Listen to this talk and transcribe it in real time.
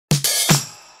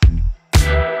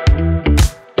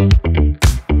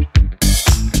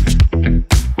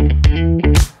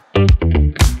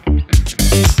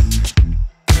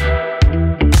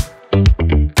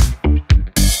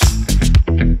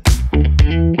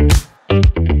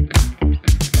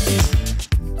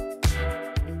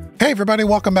Hey everybody,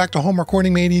 welcome back to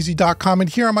homerecordingmadeeasy.com and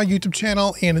here on my YouTube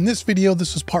channel. And in this video,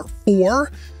 this is part 4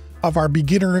 of our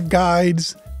beginner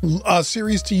guides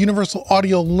series to Universal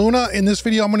Audio Luna. In this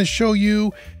video, I'm going to show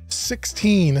you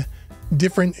 16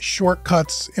 different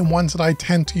shortcuts and ones that I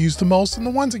tend to use the most and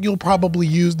the ones that you'll probably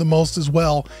use the most as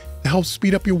well to help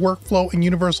speed up your workflow in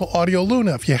Universal Audio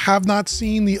Luna. If you have not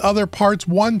seen the other parts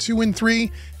 1, 2, and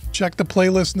 3, check the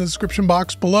playlist in the description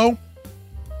box below.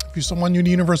 If you're someone new to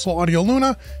Universal Audio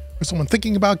Luna, or someone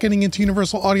thinking about getting into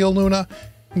Universal Audio Luna,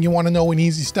 and you want to know an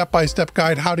easy step-by-step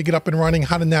guide, how to get up and running,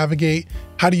 how to navigate,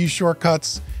 how to use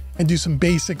shortcuts, and do some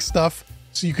basic stuff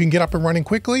so you can get up and running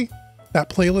quickly,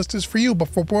 that playlist is for you.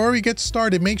 But before we get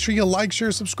started, make sure you like,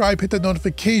 share, subscribe, hit the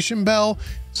notification bell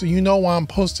so you know when I'm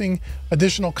posting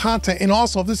additional content. And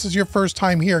also, if this is your first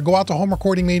time here, go out to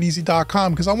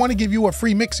homerecordingmadeeasy.com because I want to give you a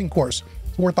free mixing course.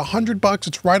 It's worth $100.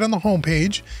 It's right on the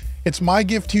homepage. It's my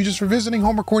gift to you just for visiting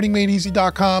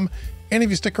homerecordingmadeeasy.com. And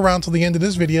if you stick around till the end of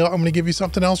this video, I'm going to give you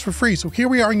something else for free. So here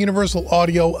we are in Universal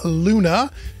Audio Luna,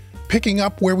 picking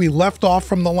up where we left off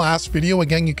from the last video.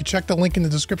 Again, you can check the link in the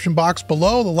description box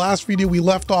below. The last video we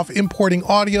left off importing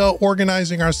audio,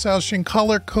 organizing our session,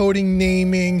 color coding,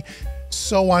 naming,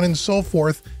 so on and so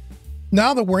forth.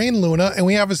 Now that we're in Luna and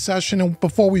we have a session, and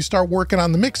before we start working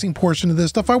on the mixing portion of this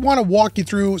stuff, I want to walk you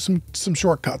through some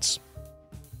shortcuts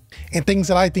and things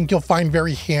that I think you'll find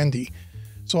very handy.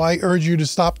 So I urge you to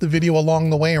stop the video along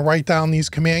the way and write down these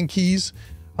command keys.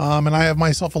 And I have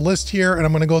myself a list here and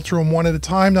I'm going to go through them one at a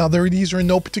time. Now these are in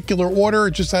no particular order,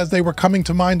 just as they were coming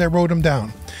to mind, I wrote them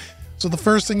down. So the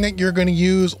first thing that you're going to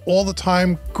use all the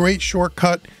time, great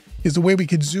shortcut, is the way we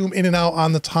could zoom in and out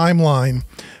on the timeline,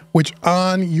 which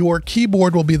on your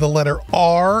keyboard will be the letter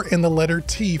R and the letter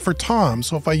T for Tom.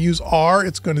 So if I use R,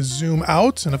 it's going to zoom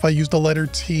out. And if I use the letter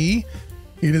T,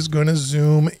 it is going to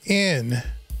zoom in.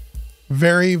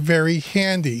 Very, very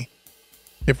handy.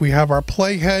 If we have our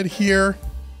playhead here,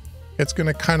 it's going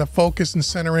to kind of focus and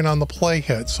center in on the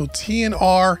playhead. So T and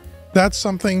R, that's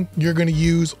something you're going to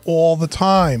use all the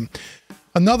time.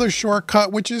 Another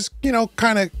shortcut, which is,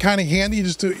 kind of handy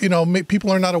just to, make people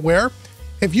are not aware.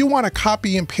 If you want to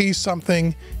copy and paste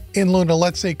something in Luna,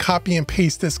 let's say copy and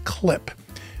paste this clip.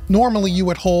 Normally you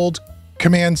would hold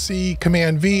Command C,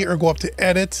 Command V, or go up to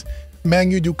Edit,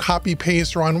 menu, do copy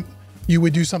paste, or you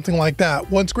would do something like that.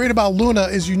 What's great about Luna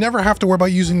is you never have to worry about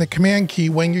using the command key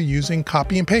when you're using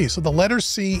copy and paste. So the letter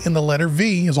C and the letter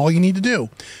V is all you need to do.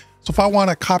 So if I want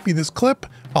to copy this clip,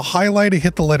 I'll highlight it,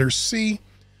 hit the letter C.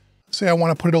 Say I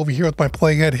want to put it over here with my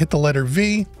playhead, hit the letter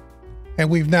V, and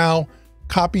we've now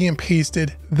copy and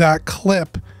pasted that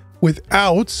clip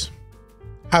without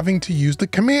having to use the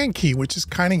command key, which is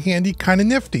kind of handy, kind of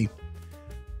nifty.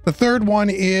 The third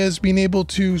one is being able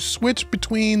to switch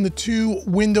between the two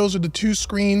windows or the two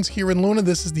screens here in Luna.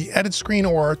 This is the edit screen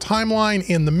or our timeline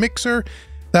in the mixer.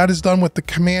 That is done with the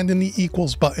command and the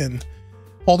equals button.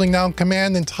 Holding down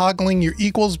command and toggling your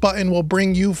equals button will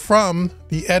bring you from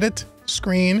the edit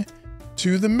screen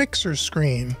to the mixer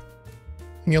screen.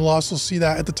 And you'll also see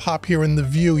that at the top here in the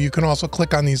view. You can also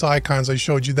click on these icons. I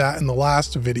showed you that in the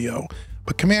last video.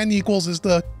 But command equals is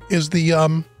the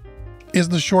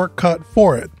shortcut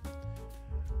for it.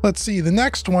 Let's see the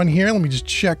next one here. Let me just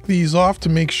check these off to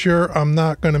make sure I'm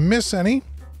not going to miss any.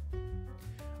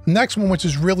 The next one, which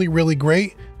is really, really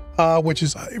great, which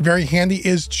is very handy,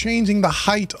 is changing the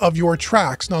height of your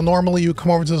tracks. Now, normally you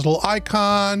come over to this little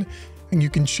icon and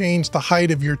you can change the height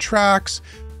of your tracks,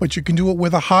 but you can do it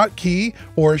with a hotkey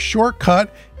or a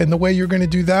shortcut. And the way you're going to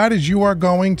do that is you are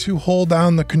going to hold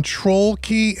down the Control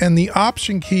key and the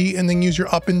Option key and then use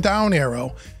your up and down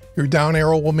arrow. Your down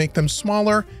arrow will make them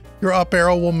smaller. Your up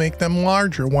arrow will make them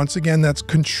larger. Once again, that's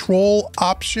Control,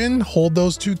 Option. Hold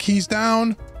those two keys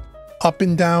down. Up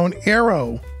and down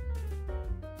arrow.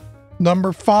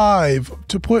 Number 5,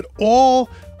 to put all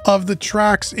of the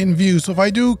tracks in view. So if I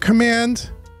do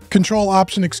Control,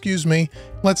 Option,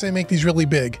 let's say make these really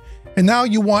big. And now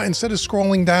you want, instead of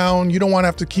scrolling down, you don't want to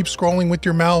have to keep scrolling with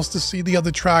your mouse to see the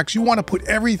other tracks. You want to put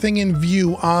everything in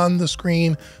view on the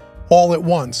screen all at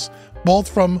once, both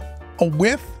from a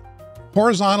width,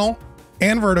 horizontal,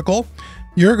 and vertical.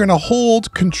 You're going to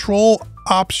hold Control,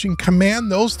 Option,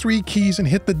 Command, those 3 keys, and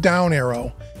hit the down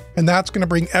arrow. And that's going to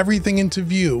bring everything into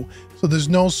view. So there's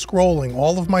no scrolling.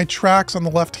 All of my tracks on the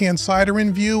left-hand side are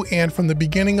in view, and from the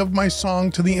beginning of my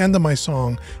song to the end of my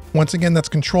song. Once again, that's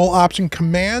Control, Option,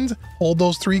 Command. Hold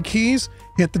those 3 keys,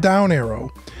 hit the down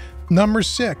arrow. Number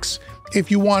 6,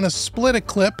 if you want to split a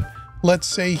clip, let's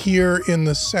say here in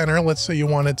the center, let's say you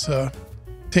wanted to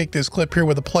take this clip here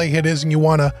where the playhead is and you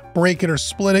want to break it or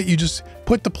split it, you just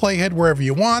put the playhead wherever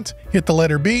you want, hit the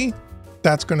letter B,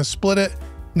 that's going to split it,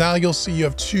 Now you'll see you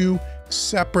have two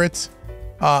separate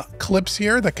clips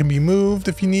here that can be moved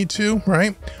if you need to,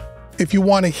 right? If you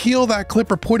want to heal that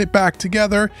clip or put it back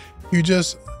together, you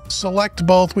just select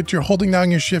both with your holding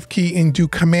down your shift key and do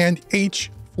Command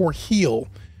H for heal.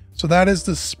 So that is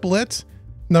the split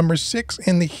number 6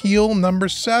 and the heal number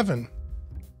 7.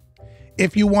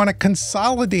 If you want to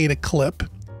consolidate a clip,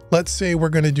 let's say we're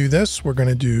going to do this. We'll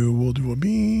do a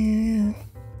B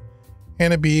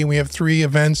and a B, and we have 3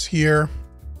 events here.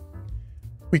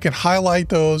 We can highlight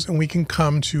those and we can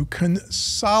come to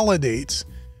consolidate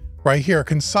right here.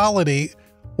 Consolidate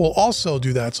will also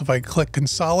do that. So if I click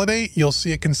consolidate, you'll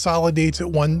see it consolidates it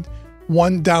one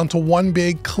down to one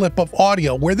big clip of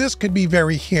audio, where this could be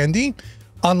very handy,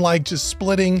 unlike just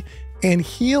splitting and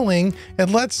healing.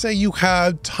 And let's say you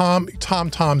had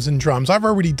tom-toms and drums. I've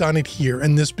already done it here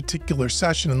in this particular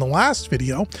session in the last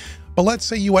video, but let's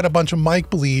say you had a bunch of mic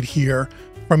bleed here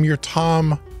from your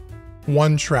tom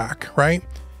 1 track, right?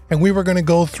 And we were going to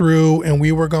go through and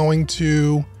we were going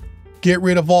to get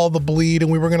rid of all the bleed,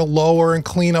 and we were going to lower and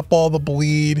clean up all the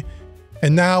bleed.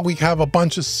 And now we have a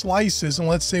bunch of slices, and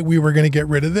let's say we were going to get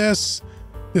rid of this.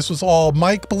 This was all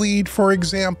mic bleed, for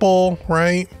example,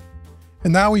 right?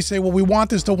 And now we say, well, we want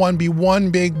this to be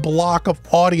one big block of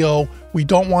audio. We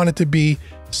don't want it to be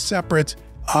separate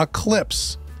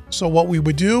clips. So what we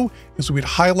would do is we'd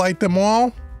highlight them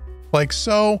all like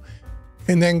so,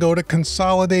 and then go to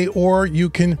consolidate, or you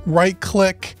can right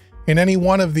click in any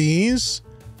one of these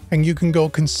and you can go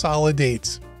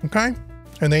consolidate. Okay.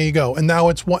 And there you go. And now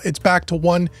it's back to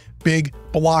one big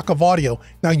block of audio.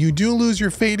 Now you do lose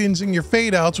your fade ins and your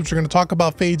fade outs, which we're going to talk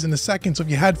about fades in a second. So if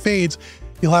you had fades,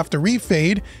 you'll have to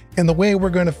refade. And the way we're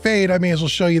going to fade, I may as well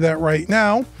show you that right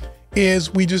now,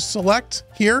 is we just select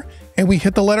here and we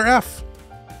hit the letter F.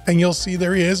 And you'll see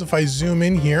there is, if I zoom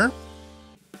in here,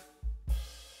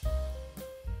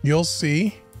 you'll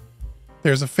see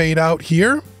there's a fade out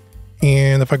here.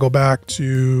 And if I go back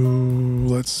to,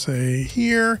 let's say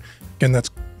here, again,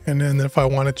 and then if I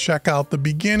want to check out the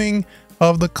beginning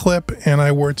of the clip and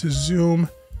I were to zoom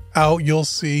out, you'll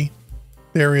see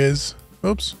there is,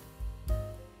 oops,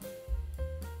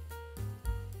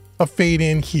 a fade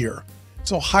in here.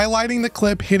 So highlighting the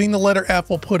clip, hitting the letter F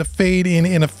will put a fade in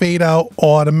and a fade out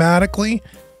automatically,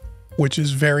 which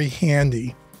is very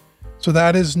handy. So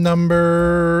that is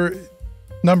number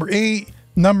 8.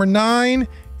 Number 9,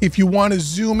 if you want to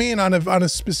zoom in on a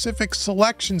specific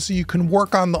selection so you can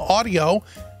work on the audio,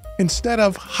 instead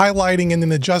of highlighting and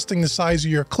then adjusting the size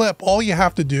of your clip, all you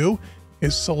have to do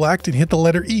is select and hit the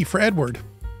letter E for Edward.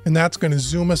 And that's going to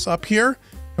zoom us up here,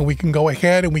 and we can go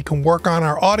ahead and we can work on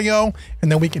our audio,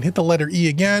 and then we can hit the letter E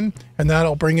again, and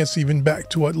that'll bring us even back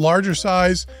to a larger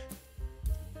size.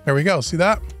 There we go. See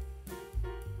that?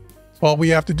 All we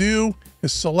have to do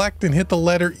is select and hit the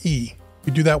letter E.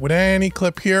 You do that with any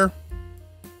clip here.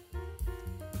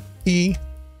 E,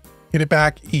 hit it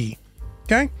back, E.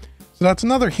 Okay, so that's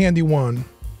another handy one.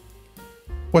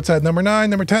 What's that? Number 9,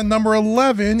 number 10, number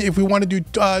 11. If we want to do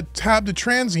tab to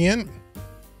transient,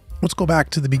 let's go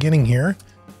back to the beginning here,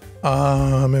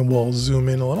 and we'll zoom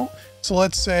in a little. So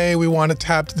let's say we want to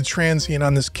tab to the transient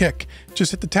on this kick. Just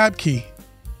hit the tab key.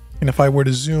 And if I were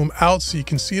to zoom out so you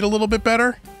can see it a little bit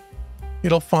better,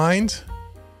 it'll find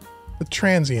the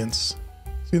transients.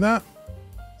 See that?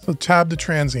 So tab to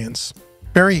transients.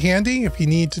 Very handy if you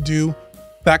need to do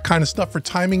that kind of stuff for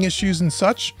timing issues and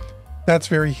such. That's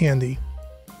very handy.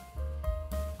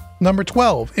 Number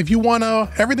 12, if you want to,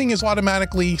 everything is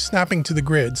automatically snapping to the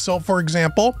grid. So for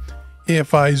example,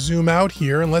 if I zoom out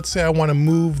here and let's say I want to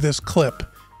move this clip,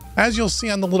 as you'll see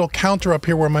on the little counter up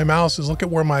here where my mouse is, look at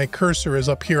where my cursor is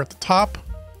up here at the top,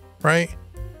 right?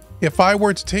 If I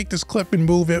were to take this clip and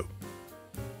move it,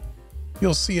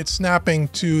 you'll see it snapping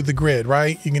to the grid,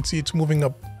 right? You can see it's moving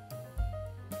up,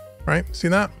 right? See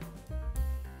that?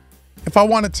 If I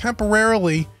want to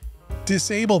temporarily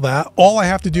disable that, all I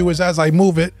have to do is as I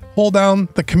move it, hold down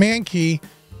the command key,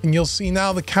 and you'll see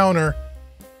now the counter,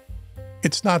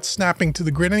 it's not snapping to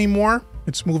the grid anymore.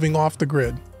 It's moving off the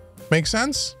grid. Make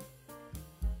sense?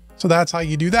 So that's how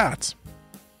you do that.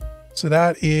 So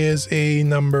that is a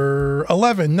number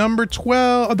 11. Number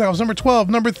 12, that was number 12.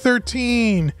 Number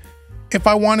 13. If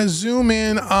I want to zoom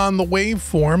in on the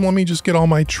waveform, let me just get all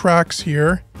my tracks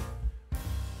here.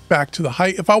 Back to the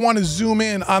height. If I want to zoom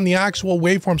in on the actual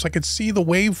waveform so I could see the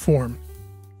waveform,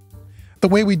 the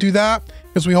way we do that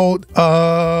is we hold,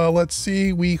 let's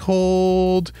see, we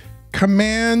hold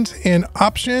Command and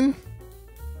Option,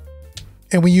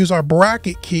 and we use our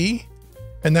bracket key,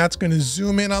 and that's going to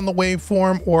zoom in on the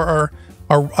waveform, or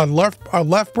our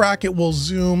left bracket will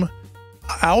zoom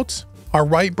out, our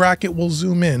right bracket will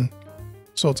zoom in.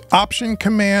 So it's Option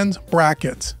Command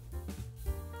bracket.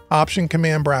 Option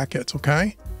Command brackets,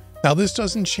 okay? Now this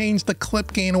doesn't change the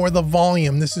clip gain or the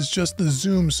volume. This is just the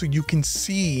zoom so you can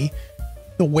see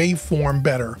the waveform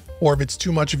better. Or if it's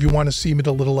too much, if you want to see it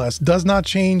a little less. Does not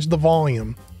change the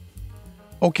volume.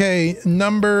 Okay,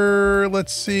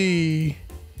 let's see.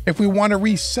 If we want to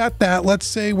reset that, let's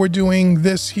say we're doing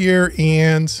this here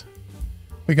and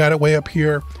we got it way up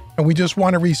here. And we just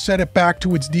want to reset it back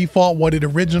to its default, what it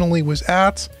originally was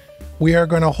at. We are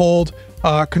going to hold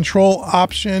Control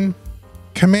Option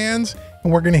Command,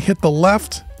 and we're going to hit the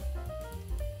left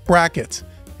bracket,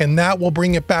 and that will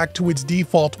bring it back to its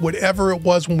default, whatever it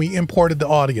was when we imported the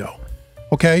audio.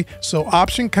 Okay, so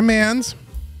Option Commands,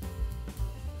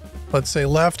 let's say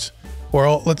left,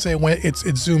 or let's say when it's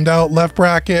zoomed out, left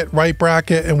bracket, right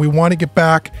bracket, and we want to get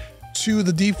back to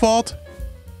the default,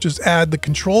 just add the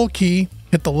Control key,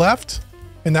 hit the left,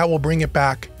 and that will bring it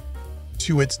back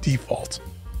to its default,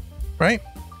 right?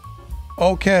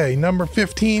 Okay, number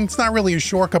 15, it's not really a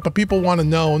shortcut, but people want to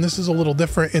know, and this is a little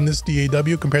different in this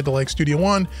DAW compared to like Studio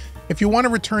One. If you want to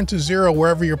return to 0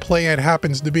 wherever your playhead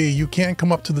happens to be, you can't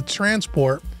come up to the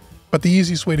transport, but the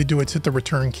easiest way to do it is hit the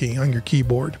return key on your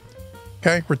keyboard.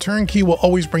 Okay, return key will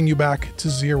always bring you back to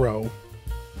 0.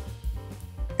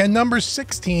 And number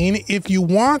 16, if you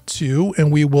want to,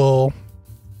 and we will,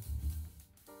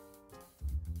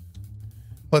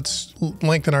 let's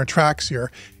lengthen our tracks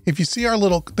here. If you see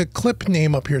the clip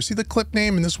name up here, see the clip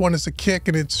name, and this one is a kick,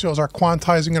 and it shows our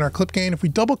quantizing and our clip gain. If we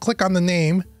double click on the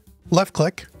name, left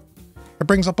click, it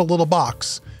brings up a little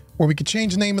box where we can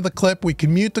change the name of the clip, we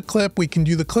can mute the clip, we can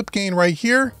do the clip gain right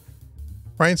here,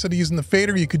 right? Instead of using the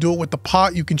fader, you could do it with the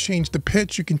pot, you can change the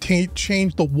pitch, you can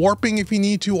change the warping if you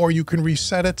need to, or you can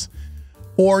reset it,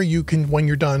 or you can, when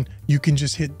you're done, you can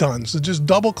just hit done. So just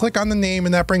double click on the name,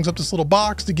 and that brings up this little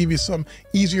box to give you some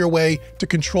easier way to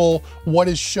control what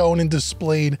is shown and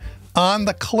displayed on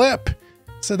the clip.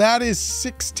 So that is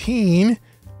 16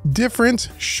 different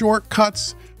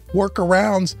shortcuts,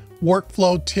 workarounds,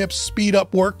 workflow tips, speed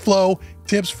up workflow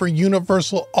tips for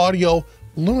Universal Audio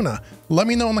Luna. Let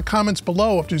me know in the comments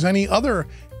below if there's any other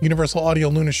Universal Audio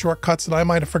Luna shortcuts that I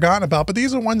might have forgotten about, but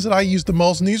these are ones that I use the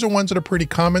most, and these are ones that are pretty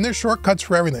common. There's shortcuts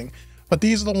for everything, but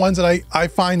these are the ones that I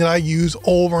find that I use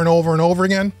over and over and over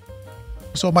again.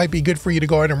 So it might be good for you to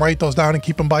go ahead and write those down and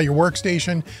keep them by your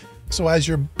workstation. So as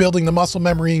you're building the muscle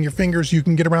memory in your fingers, you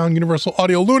can get around Universal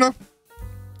Audio Luna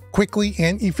quickly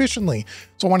and efficiently.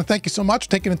 So I want to thank you so much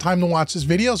for taking the time to watch this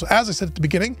video. So as I said at the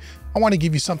beginning, I want to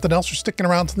give you something else for sticking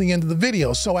around to the end of the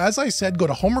video. So as I said, go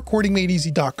to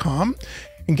homerecordingmadeeasy.com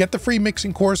and get the free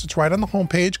mixing course. It's right on the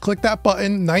homepage. Click that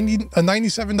button, a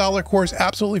 $97 course,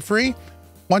 absolutely free.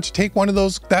 Once you take one of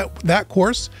those, that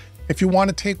course, if you want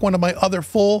to take one of my other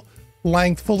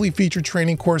full-length, fully featured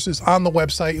training courses on the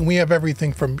website, and we have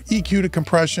everything from EQ to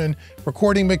compression,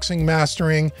 recording, mixing,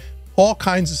 mastering, all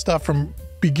kinds of stuff from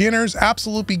beginners,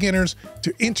 absolute beginners,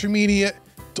 to intermediate,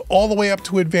 to all the way up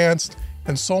to advanced,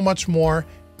 and so much more.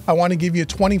 I want to give you a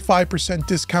 25%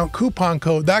 discount coupon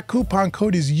code. That coupon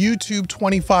code is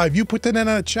YouTube25. You put that in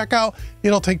at a checkout,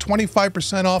 it'll take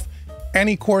 25% off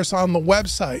any course on the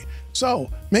website. So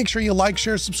make sure you like,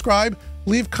 share, subscribe,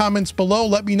 leave comments below.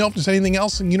 Let me know if there's anything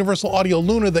else in Universal Audio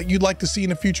Luna that you'd like to see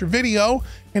in a future video.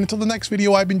 And until the next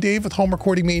video, I've been Dave with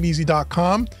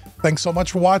homerecordingmadeeasy.com. Thanks so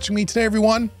much for watching me today,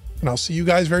 everyone, and I'll see you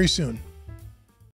guys very soon.